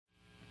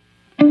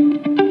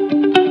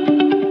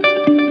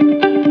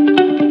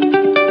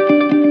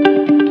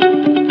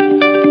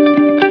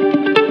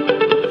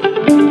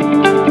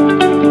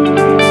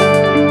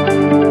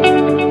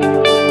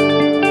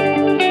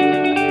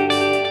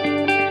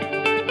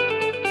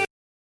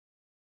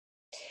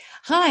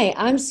Hi,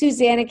 I'm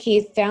Susanna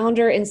Keith,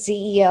 founder and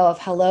CEO of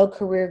Hello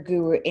Career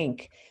Guru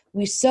Inc.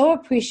 We so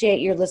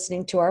appreciate your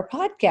listening to our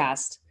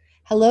podcast.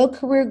 Hello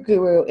Career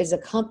Guru is a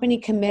company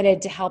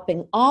committed to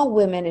helping all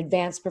women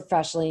advance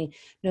professionally,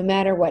 no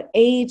matter what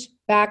age,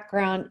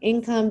 background,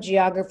 income,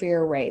 geography,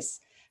 or race.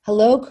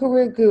 Hello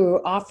Career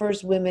Guru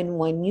offers women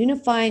one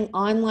unifying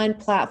online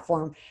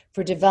platform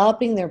for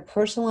developing their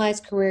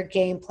personalized career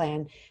game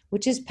plan,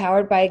 which is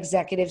powered by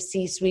executive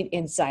C-suite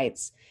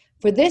insights.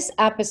 For this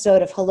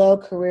episode of Hello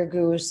Career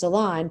Guru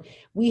Salon,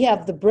 we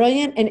have the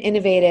brilliant and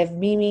innovative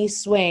Mimi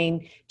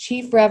Swain,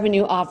 Chief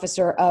Revenue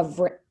Officer of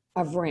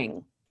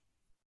Ring.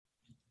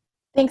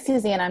 Thanks,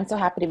 Suzanne. I'm so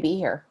happy to be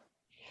here.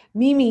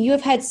 Mimi, you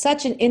have had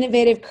such an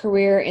innovative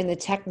career in the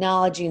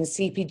technology and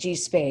CPG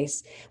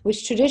space,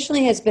 which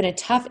traditionally has been a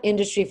tough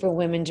industry for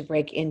women to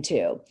break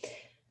into.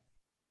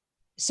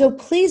 So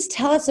please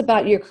tell us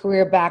about your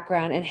career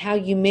background and how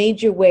you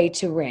made your way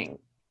to Ring.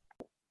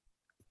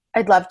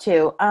 I'd love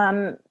to.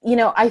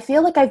 I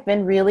feel like I've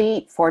been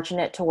really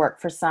fortunate to work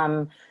for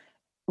some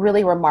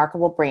really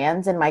remarkable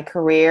brands in my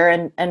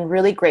career and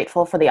really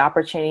grateful for the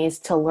opportunities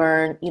to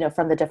learn,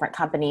 from the different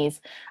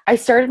companies. I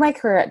started my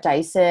career at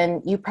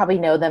Dyson. You probably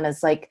know them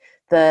as like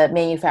the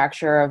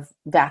manufacturer of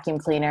vacuum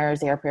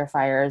cleaners, air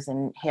purifiers,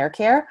 and hair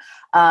care.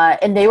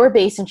 And they were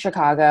based in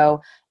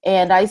Chicago.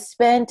 And I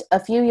spent a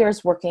few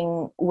years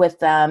working with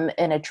them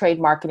in a trade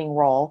marketing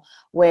role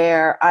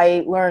where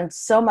I learned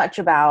so much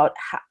about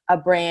a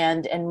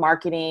brand and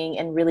marketing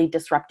and really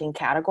disrupting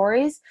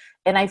categories.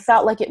 And I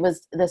felt like it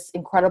was this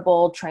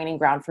incredible training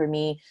ground for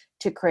me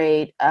to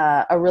create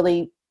a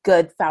really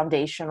good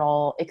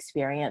foundational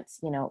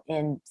experience,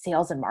 in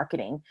sales and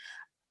marketing.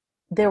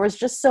 There was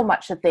just so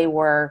much that they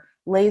were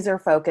laser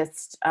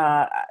focused.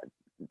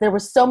 There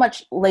was so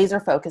much laser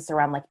focus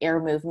around like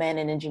air movement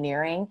and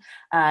engineering,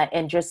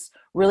 and just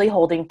really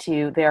holding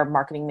to their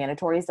marketing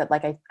mandatories that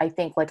I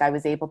think like I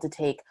was able to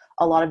take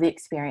a lot of the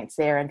experience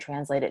there and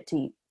translate it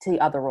to the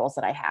other roles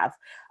that I have.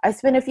 I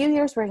spent a few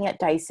years working at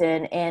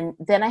Dyson, and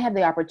then I had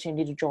the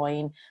opportunity to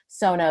join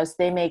Sonos.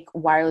 They make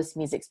wireless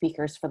music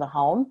speakers for the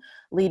home,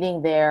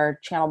 leading their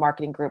channel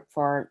marketing group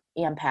for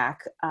Ampac.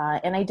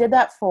 And I did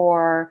that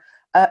for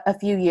a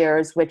few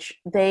years, which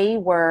they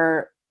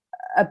were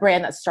a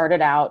brand that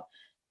started out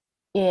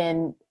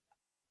in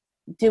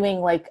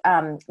doing like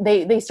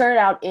they started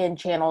out in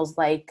channels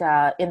like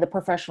in the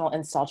professional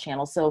install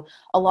channel. So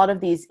a lot of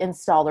these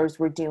installers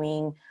were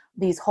doing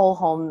these whole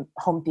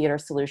home theater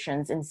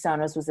solutions, and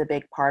Sonos was a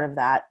big part of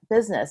that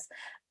business.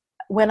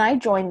 When I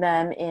joined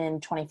them in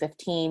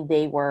 2015,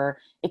 they were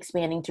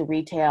expanding to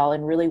retail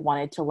and really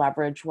wanted to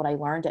leverage what I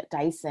learned at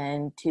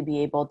Dyson to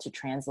be able to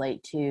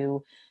translate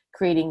to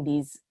creating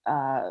these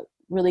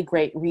really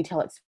great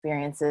retail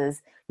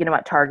experiences,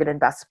 at Target and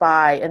Best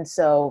Buy. And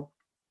so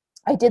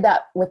I did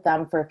that with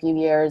them for a few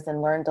years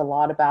and learned a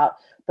lot about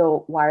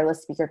the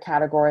wireless speaker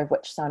category, of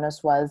which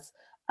Sonos was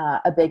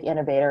a big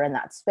innovator in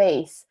that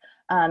space.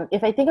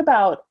 If I think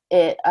about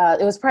it,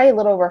 it was probably a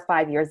little over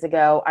 5 years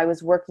ago. I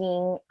was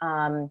working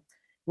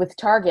with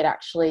Target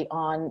actually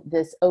on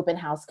this open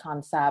house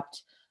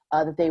concept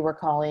that they were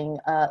calling,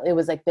 it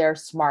was like their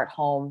smart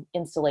home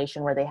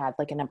installation, where they had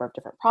like a number of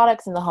different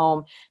products in the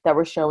home that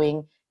were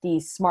showing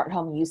these smart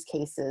home use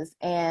cases.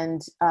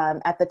 And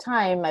at the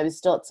time I was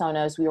still at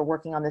Sonos, we were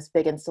working on this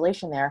big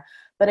installation there,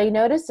 but I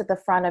noticed at the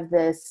front of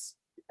this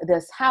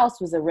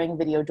house was a Ring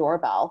video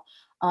doorbell.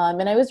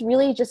 And I was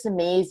really just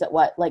amazed at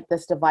what like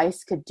this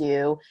device could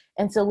do.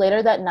 And so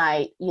later that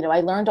night,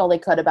 I learned all they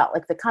could about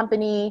like the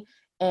company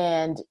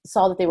and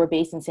saw that they were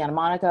based in Santa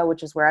Monica,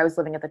 which is where I was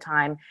living at the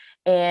time.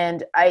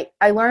 And I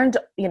learned,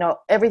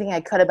 everything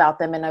I could about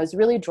them. And I was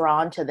really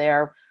drawn to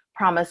their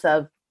promise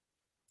of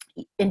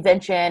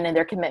invention and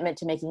their commitment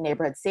to making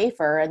neighborhoods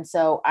safer. And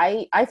so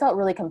I felt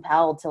really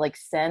compelled to like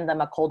send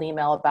them a cold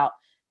email about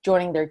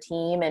joining their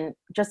team. And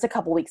just a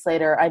couple weeks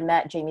later, I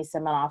met Jamie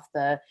Siminoff,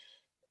 the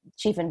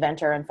chief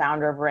inventor and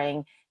founder of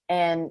Ring,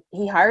 and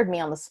he hired me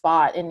on the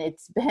spot. And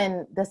it's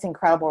been this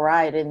incredible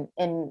ride.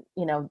 And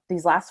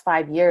these last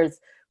 5 years,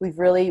 we've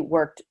really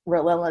worked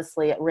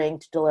relentlessly at Ring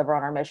to deliver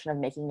on our mission of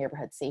making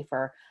neighborhoods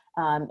safer.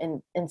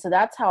 And so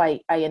that's how I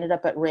ended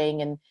up at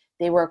Ring, and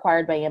they were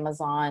acquired by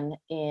Amazon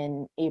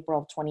in April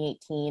of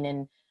 2018.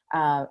 And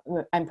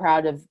I'm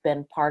proud to have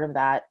been part of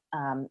that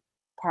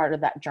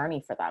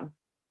journey for them.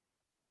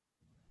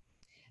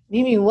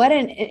 Mimi, what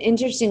an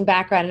interesting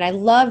background. And I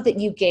love that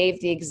you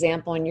gave the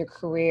example in your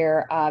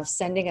career of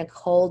sending a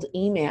cold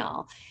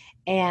email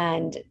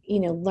and,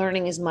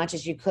 learning as much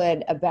as you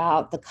could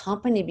about the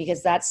company,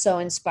 because that's so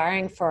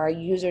inspiring for our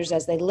users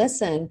as they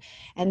listen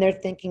and they're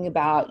thinking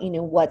about,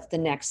 what the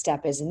next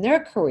step is in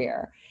their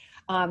career.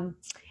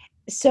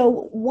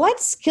 So what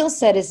skill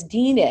set is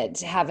needed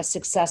to have a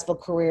successful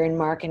career in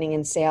marketing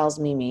and sales,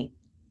 Mimi?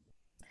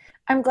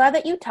 I'm glad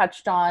that you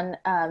touched on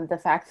the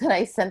fact that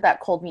I sent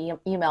that cold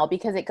email,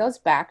 because it goes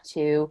back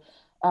to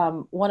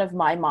one of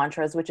my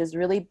mantras, which is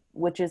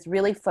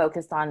really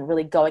focused on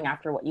really going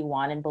after what you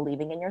want and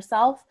believing in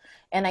yourself.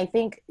 And I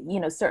think,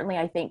 certainly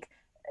I think,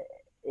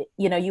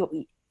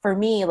 you for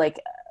me, like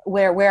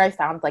where I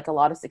found like a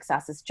lot of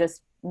success is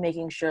just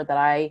making sure that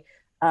I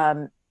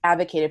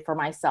advocated for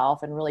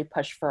myself and really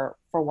pushed for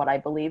what I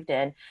believed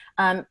in.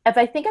 If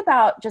I think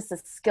about just the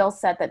skill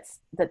set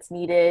that's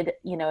needed,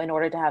 in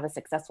order to have a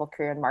successful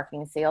career in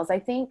marketing and sales, I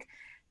think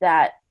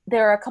that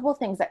there are a couple of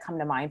things that come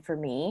to mind for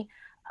me.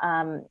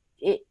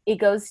 It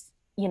goes,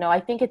 I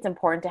think it's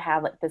important to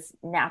have like this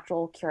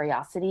natural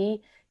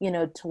curiosity,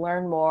 to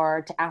learn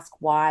more, to ask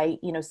why,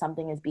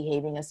 something is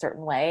behaving a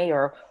certain way,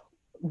 or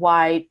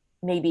why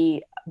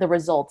maybe the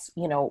results,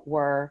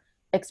 were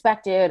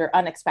expected or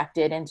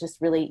unexpected, and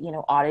just really,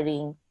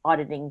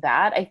 auditing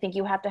that. I think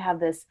you have to have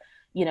this,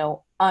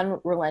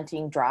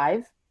 unrelenting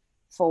drive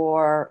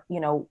for,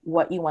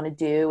 what you want to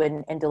do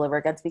and deliver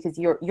against, because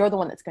you're the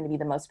one that's going to be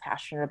the most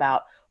passionate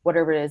about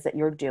whatever it is that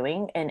you're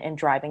doing, and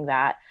driving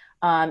that.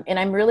 And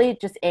I'm really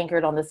just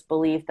anchored on this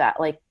belief that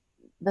like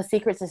the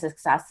secret to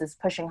success is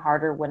pushing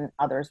harder when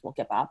others will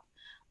give up.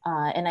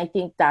 And I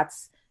think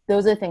those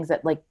are the things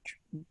that like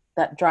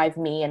that drive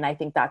me. And I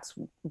think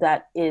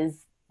that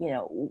is,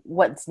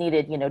 what's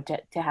needed,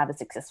 to have a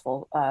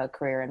successful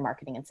career in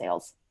marketing and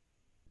sales.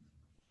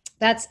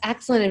 That's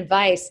excellent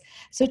advice.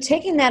 So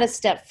taking that a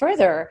step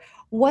further,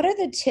 what are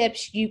the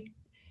tips you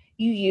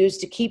use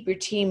to keep your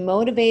team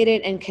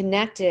motivated and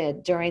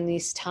connected during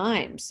these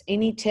times?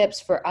 Any tips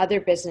for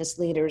other business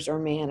leaders or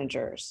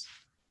managers?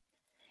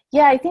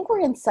 Yeah, I think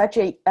we're in such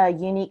a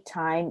unique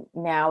time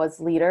now as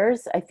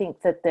leaders. I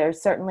think that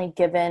there's certainly,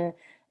 given,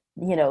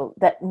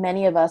 that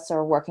many of us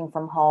are working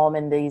from home,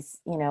 and these,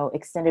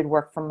 extended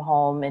work from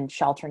home and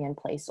sheltering in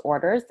place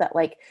orders, that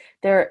like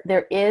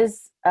there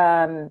is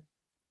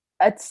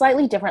a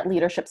slightly different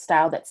leadership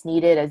style that's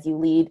needed as you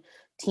lead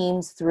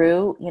teams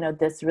through,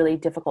 this really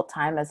difficult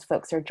time, as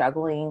folks are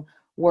juggling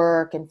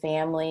work and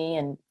family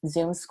and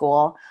Zoom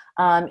school.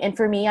 And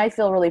for me, I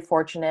feel really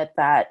fortunate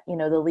that,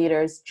 the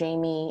leaders,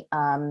 Jamie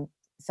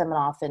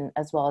Seminoff, and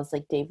as well as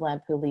like Dave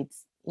Lemp, who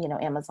leads,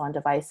 Amazon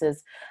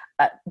Devices,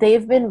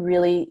 they've been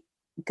really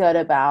good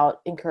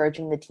about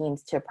encouraging the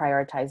teams to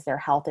prioritize their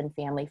health and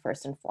family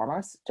first and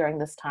foremost during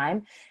this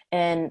time.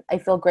 And I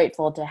feel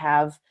grateful to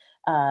have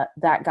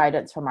that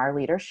guidance from our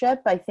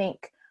leadership. I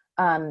think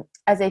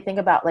as I think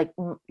about like,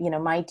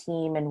 my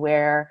team and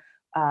where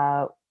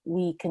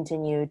we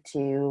continue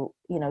to,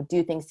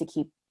 do things to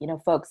keep,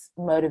 folks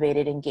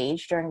motivated,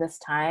 engaged during this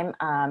time.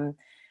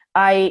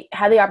 I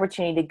had the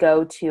opportunity to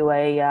go to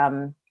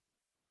a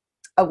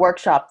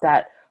workshop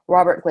that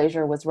Robert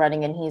Glazer was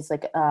running, and he's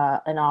like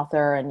an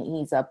author, and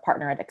he's a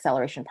partner at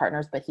Acceleration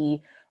Partners, but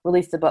he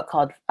released a book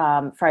called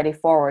Friday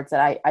Forwards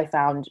that I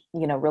found,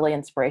 really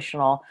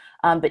inspirational.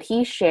 But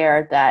he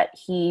shared that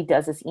he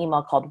does this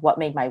email called What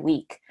Made My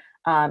Week,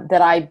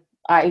 that I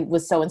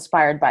was so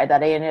inspired by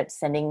that I ended up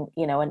sending,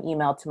 an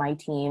email to my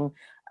team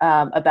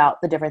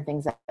about the different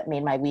things that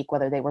made my week,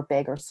 whether they were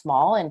big or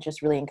small, and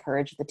just really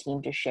encourage the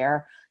team to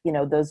share,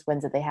 those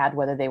wins that they had,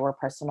 whether they were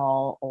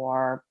personal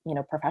or,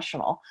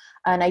 professional.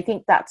 And I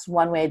think that's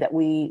one way that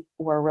we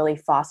were really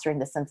fostering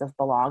the sense of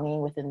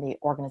belonging within the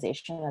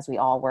organization as we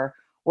all were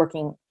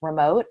working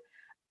remote.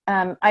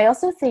 I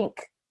also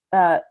think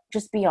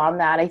just beyond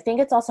that, I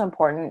think it's also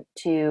important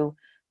to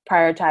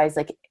prioritize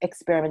like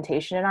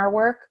experimentation in our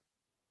work,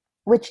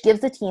 which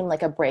gives the team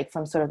like a break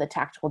from sort of the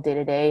tactical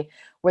day-to-day,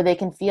 where they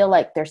can feel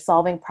like they're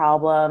solving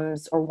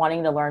problems or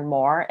wanting to learn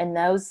more. And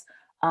those,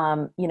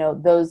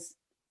 those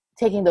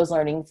taking those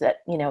learnings that,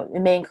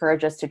 it may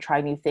encourage us to try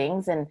new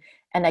things. And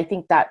I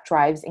think that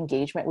drives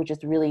engagement, which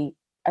is really,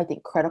 I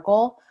think,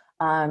 critical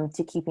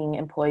to keeping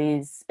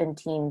employees and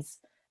teams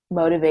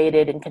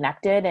motivated and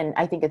connected. And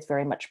I think it's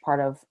very much part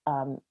of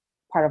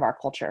our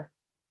culture.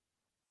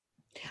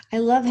 I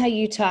love how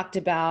you talked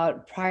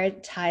about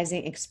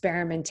prioritizing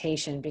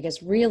experimentation,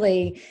 because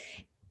really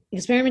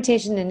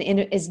experimentation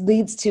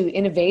leads to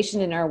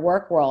innovation in our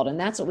work world. And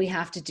that's what we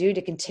have to do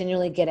to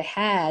continually get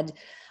ahead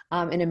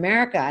in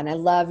America. And I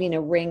love,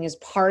 Ring is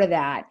part of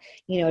that,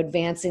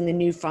 advancing the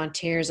new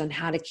frontiers on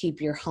how to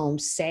keep your home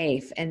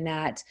safe. And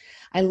that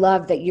I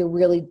love that you're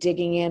really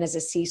digging in as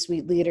a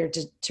C-suite leader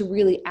to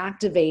really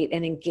activate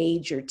and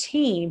engage your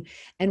team,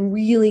 and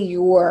really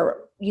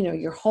your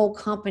whole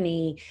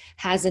company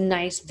has a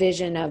nice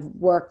vision of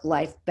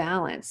work-life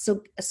balance.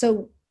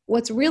 So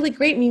what's really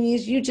great, Mimi,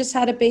 is you just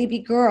had a baby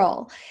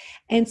girl.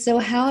 And so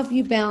how have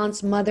you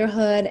balanced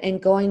motherhood and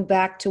going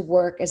back to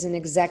work as an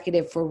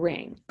executive for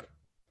Ring?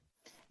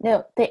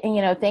 No,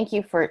 thank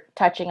you for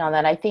touching on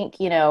that. I think,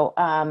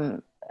 I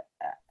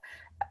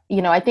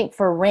think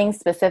for Ring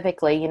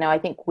specifically, I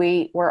think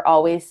we're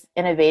always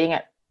innovating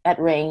at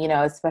Ring,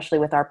 especially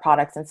with our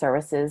products and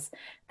services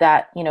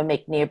that,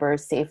 make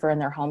neighbors safer in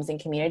their homes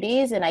and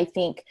communities. And I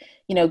think,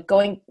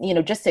 going,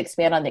 just to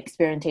expand on the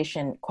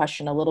experimentation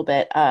question a little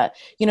bit,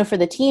 for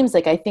the teams,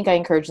 like, I think I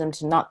encourage them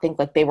to not think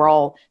like they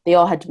all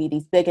had to be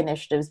these big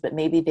initiatives, but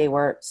maybe they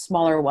were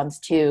smaller ones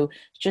too,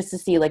 just to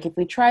see like, if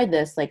we tried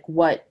this, like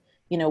what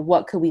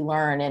could we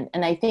learn?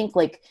 And I think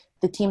like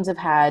the teams have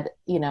had,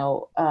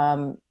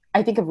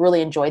 I think I've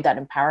really enjoyed that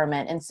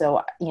empowerment. And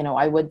so,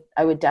 I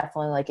would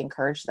definitely like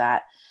encourage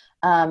that.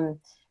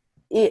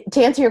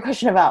 To answer your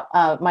question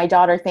about my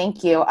daughter,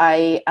 thank you.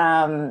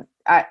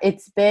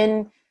 It's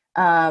been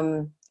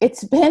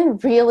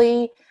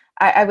really,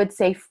 I would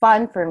say,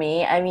 fun for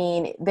me. I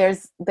mean,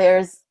 there's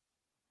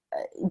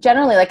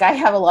generally, like, I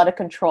have a lot of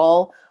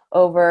control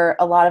over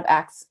a lot of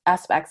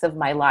aspects of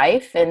my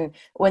life, and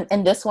when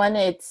in this one,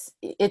 it's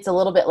a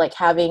little bit like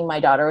having my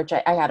daughter, which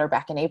I had her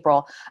back in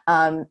April.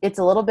 It's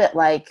a little bit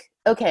like,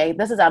 okay,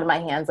 this is out of my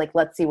hands, like,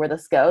 let's see where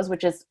this goes,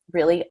 which is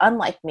really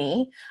unlike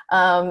me.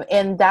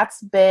 And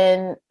that's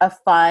been a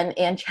fun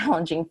and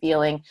challenging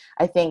feeling,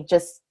 I think,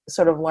 just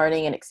sort of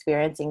learning and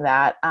experiencing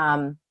that.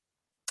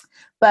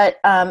 But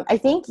I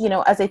think,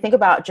 as I think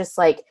about just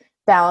like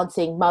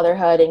balancing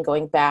motherhood and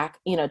going back,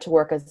 to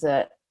work as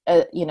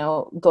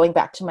going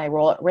back to my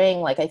role at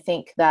Ring, like, I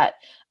think that,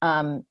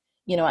 um,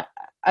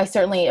 I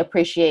certainly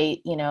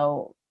appreciate,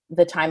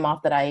 the time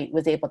off that I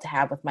was able to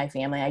have with my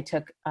family. I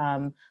took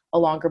a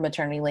longer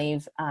maternity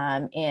leave,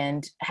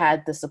 and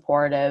had the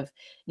support of,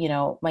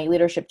 my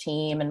leadership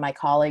team and my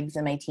colleagues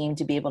and my team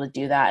to be able to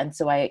do that. And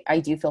so I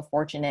do feel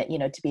fortunate,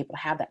 to be able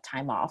to have that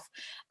time off.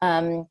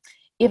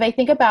 If I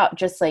think about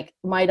just like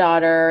my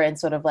daughter and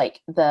sort of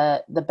like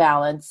the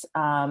balance,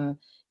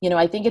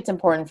 I think it's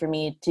important for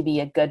me to be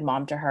a good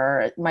mom to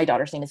her. My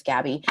daughter's name is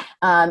Gabby,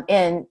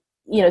 and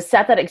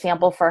set that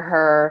example for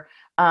her.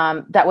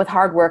 That with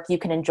hard work you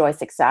can enjoy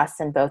success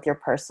in both your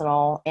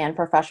personal and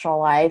professional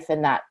life,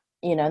 and that,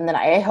 and then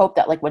I hope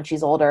that, like, when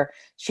she's older,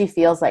 she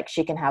feels like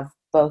she can have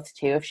both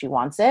too if she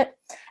wants it.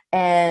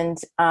 And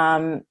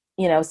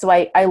so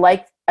I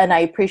like, and I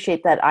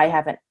appreciate that I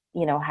haven't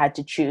had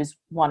to choose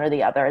one or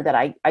the other, that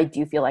I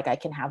do feel like I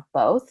can have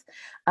both.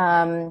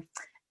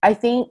 I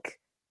think,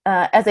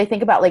 as I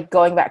think about like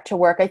going back to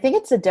work, I think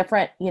it's a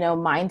different,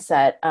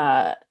 mindset.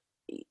 I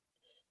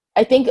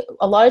think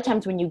a lot of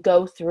times when you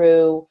go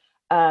through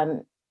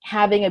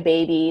having a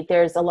baby,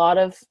 there's a lot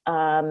of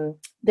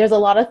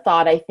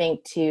thought, I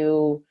think,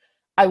 to,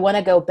 I want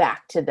to go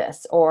back to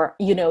this, or,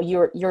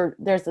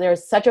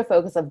 there's such a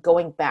focus of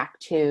going back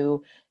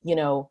to, you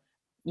know,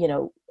 you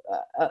know,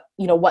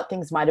 what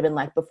things might have been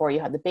like before you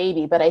had the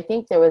baby. But I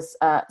think there was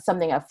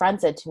something a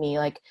friend said to me,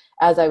 like,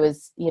 as I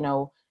was,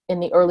 in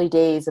the early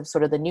days of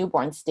sort of the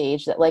newborn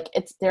stage, that like,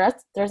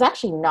 there's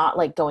actually not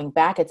like going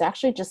back. It's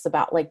actually just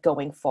about like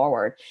going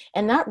forward.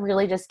 And that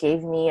really just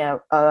gave me a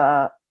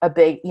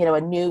big,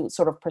 a new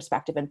sort of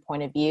perspective and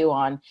point of view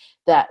on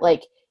that.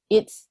 Like,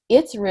 it's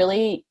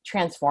really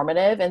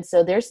transformative. And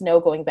so there's no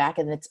going back,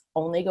 and it's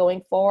only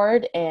going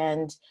forward.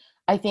 And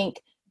I think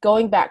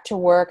going back to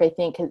work, I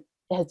think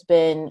has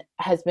been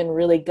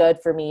really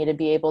good for me to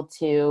be able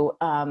to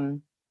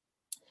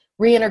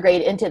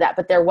reintegrate into that.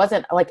 But there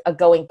wasn't like a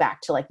going back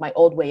to like my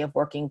old way of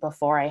working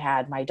before I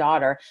had my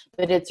daughter,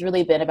 but it's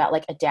really been about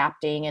like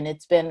adapting, and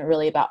it's been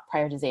really about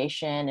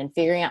prioritization and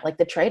figuring out like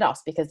the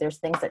trade-offs, because there's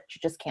things that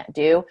you just can't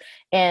do,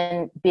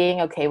 and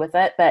being okay with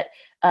it. But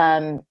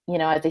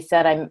as I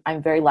said,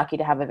 I'm very lucky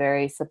to have a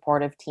very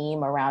supportive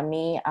team around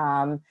me,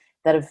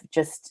 that have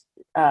just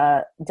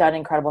done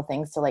incredible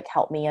things to like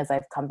help me as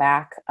I've come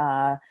back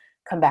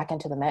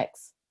into the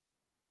mix.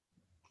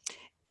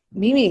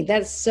 Mimi,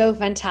 that's so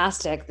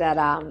fantastic that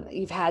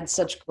you've had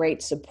such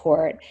great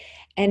support.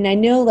 And I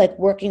know like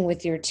working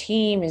with your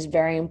team is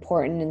very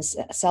important in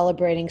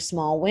celebrating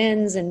small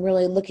wins and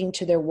really looking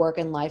to their work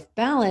and life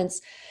balance.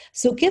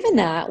 So, given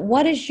that,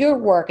 what is your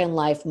work and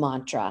life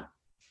mantra?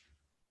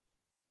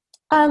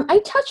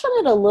 I touched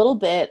on it a little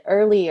bit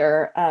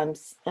earlier,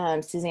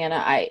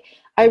 Susanna. I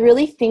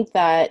really think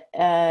that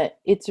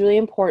it's really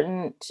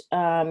important,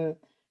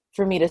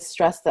 for me to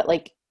stress that,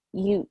 like,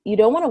 you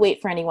don't want to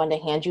wait for anyone to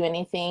hand you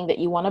anything, that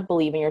you want to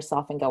believe in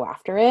yourself and go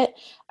after it.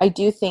 I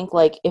do think,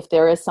 like, if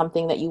there is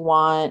something that you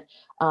want,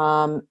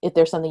 if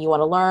there's something you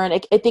want to learn,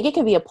 I think it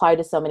can be applied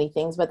to so many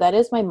things, but that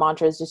is my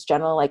mantra, is just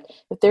general, like,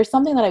 if there's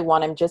something that I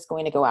want, I'm just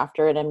going to go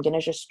after it. I'm going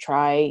to just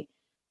try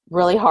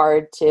really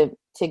hard to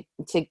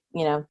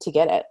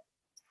get it.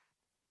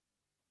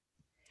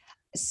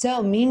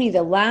 So, Mimi,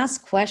 the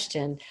last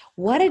question,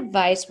 what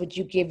advice would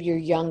you give your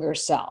younger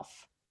self?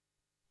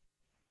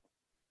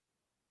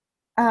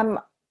 Um,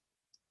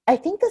 I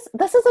think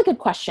this is a good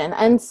question.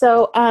 And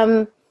so,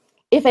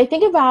 if I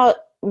think about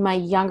my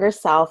younger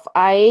self,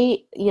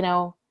 I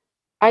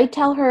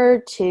tell her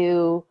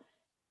to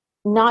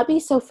not be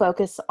so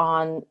focused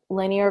on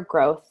linear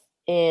growth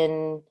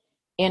in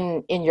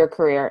your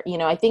career.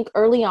 I think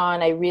early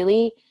on I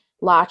really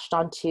latched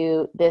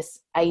onto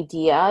this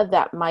idea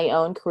that my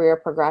own career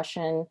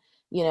progression,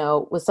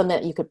 was something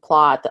that you could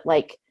plot, that,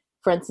 like,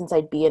 for instance,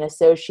 I'd be an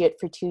associate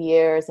for 2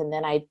 years, and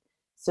then I'd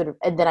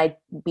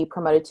be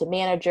promoted to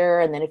manager,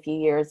 and then a few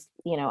years,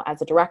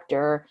 as a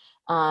director.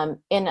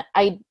 And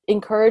I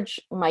encourage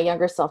my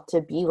younger self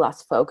to be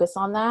less focused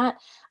on that.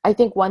 I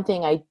think one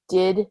thing I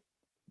did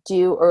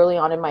do early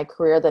on in my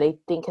career that I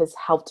think has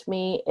helped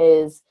me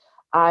is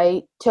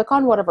I took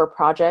on whatever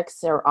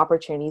projects or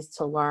opportunities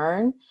to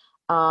learn,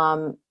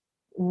 um,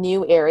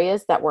 new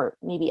areas that were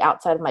maybe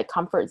outside of my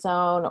comfort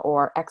zone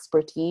or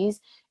expertise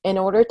in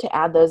order to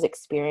add those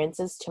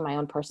experiences to my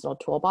own personal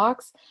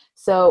toolbox.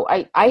 So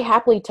I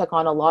happily took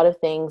on a lot of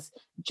things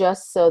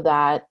just so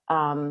that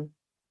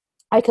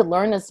I could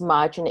learn as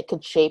much and it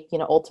could shape,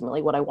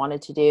 ultimately what I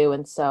wanted to do.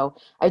 And so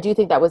I do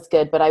think that was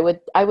good, but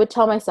I would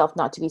tell myself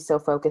not to be so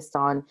focused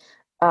on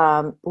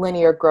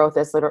linear growth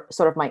as sort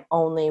of my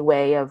only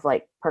way of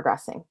like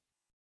progressing.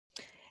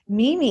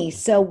 Mimi,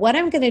 so what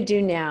I'm going to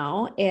do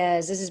now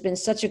is this has been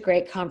such a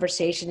great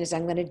conversation is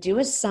I'm going to do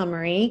a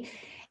summary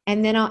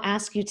and then I'll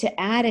ask you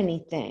to add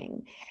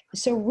anything.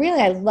 So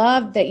really I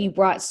love that you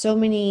brought so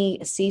many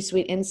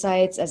C-suite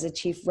insights as a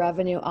chief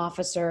revenue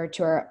officer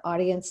to our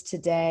audience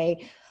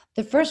today.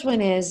 The first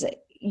one is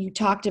you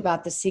talked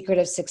about the secret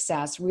of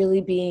success really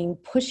being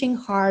pushing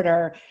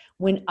harder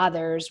when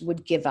others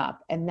would give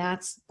up. And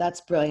that's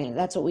brilliant.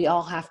 That's what we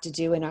all have to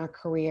do in our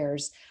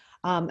careers.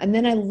 And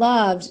then I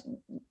loved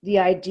the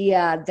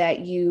idea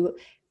that you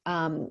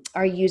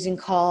are using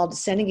called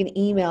sending an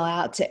email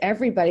out to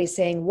everybody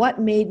saying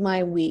what made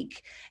my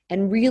week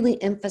and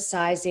really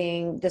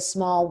emphasizing the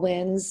small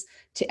wins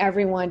to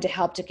everyone to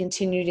help to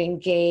continue to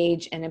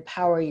engage and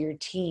empower your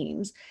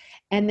teams.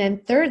 And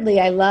then thirdly,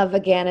 I love,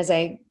 again, as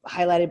I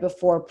highlighted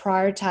before,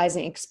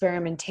 prioritizing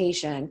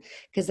experimentation,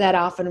 because that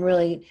often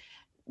really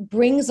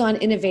brings on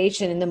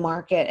innovation in the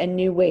market and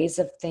new ways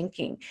of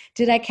thinking.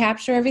 Did I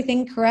capture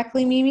everything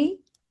correctly, Mimi?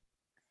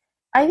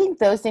 I think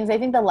those things, I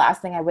think the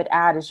last thing I would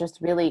add is just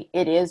really,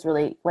 it is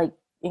really like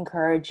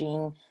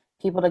encouraging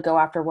people to go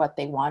after what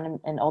they want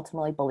and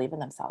ultimately believe in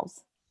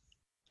themselves.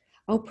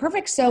 Oh,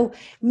 perfect. So,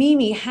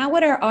 Mimi, how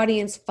would our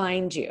audience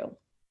find you?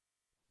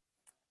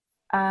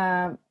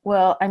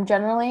 Well, I'm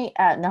generally,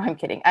 no, I'm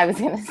kidding. I was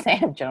going to say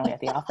I'm generally at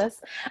the office.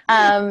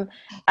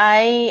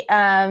 They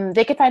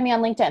could find me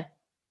on LinkedIn.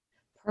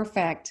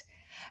 Perfect.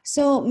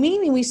 So,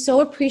 Mimi, we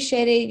so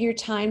appreciated your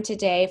time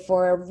today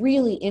for a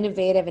really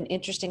innovative and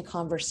interesting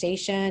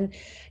conversation.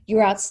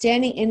 Your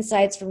outstanding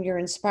insights from your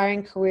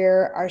inspiring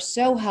career are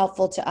so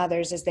helpful to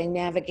others as they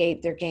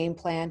navigate their game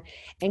plan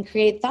and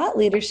create thought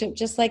leadership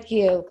just like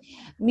you.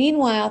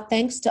 Meanwhile,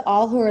 thanks to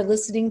all who are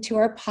listening to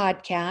our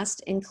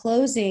podcast. In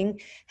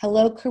closing,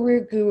 Hello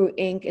Career Guru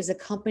Inc. is a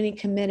company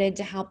committed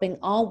to helping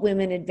all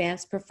women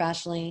advance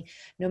professionally,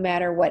 no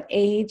matter what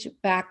age,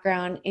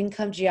 background,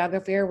 income,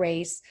 geography, or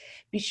race.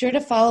 Be sure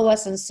to follow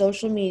us on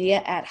social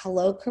media at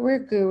Hello Career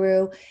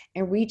Guru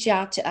and reach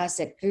out to us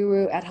at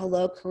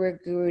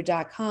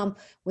guru@hellocareerguru.com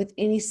with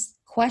any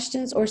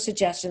questions or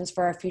suggestions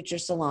for our future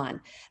salon.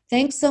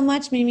 Thanks so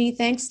much, Mimi.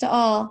 Thanks to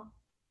all.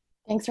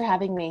 Thanks for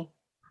having me.